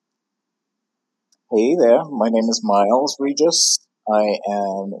Hey there, my name is Miles Regis. I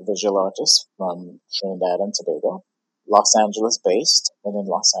am a visual artist from Trinidad and Tobago, Los Angeles based, been in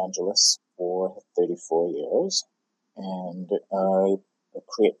Los Angeles for 34 years, and I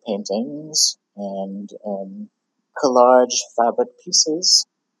create paintings and collage fabric pieces.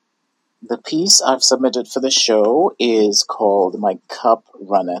 The piece I've submitted for the show is called My Cup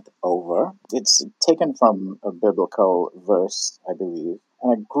Runneth Over. It's taken from a biblical verse, I believe.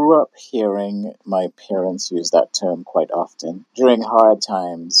 And I grew up hearing my parents use that term quite often during hard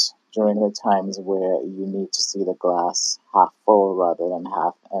times, during the times where you need to see the glass half full rather than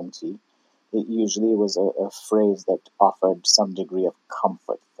half empty. It usually was a phrase that offered some degree of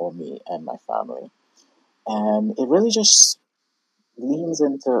comfort for me and my family. And it really just leans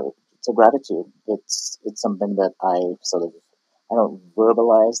into to gratitude. It's something that I don't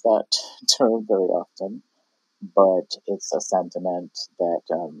verbalize that term very often, but it's a sentiment that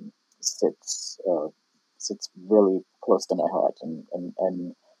sits really close to my heart,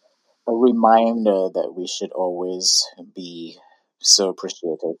 and a reminder that we should always be so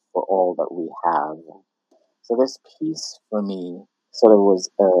appreciative for all that we have. So this piece for me sort of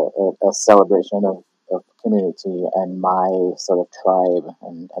was a celebration of community and my sort of tribe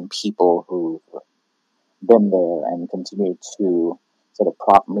and people who've been there and continue to sort of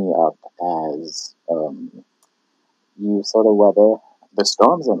prop me up as you sort of weather the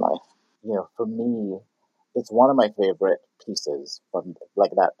storms in life. For me, it's one of my favorite pieces from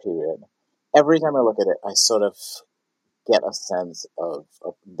like that period. Every time I look at it, I sort of get a sense of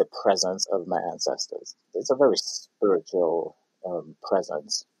the presence of my ancestors. It's a very spiritual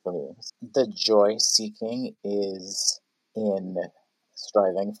presence for me. The joy seeking is in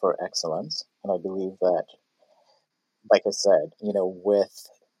striving for excellence. And I believe that, like I said, with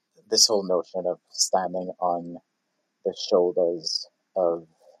this whole notion of standing on the shoulders of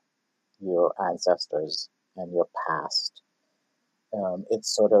your ancestors and your past,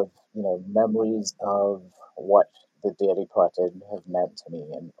 it's sort of, memories of what the dear departed have meant to me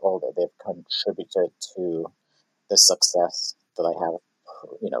and all that they've contributed to the success that I have,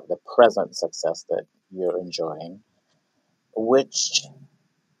 the present success that you're enjoying, which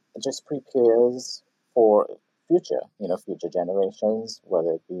just prepares for future generations,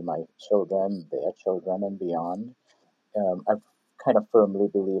 whether it be my children, their children, and beyond. I kind of firmly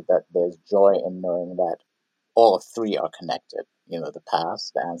believe that there's joy in knowing that all three are connected. The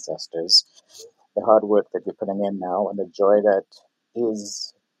past, the ancestors, the hard work that you're putting in now, and the joy that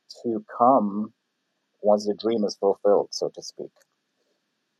is to come once the dream is fulfilled, so to speak.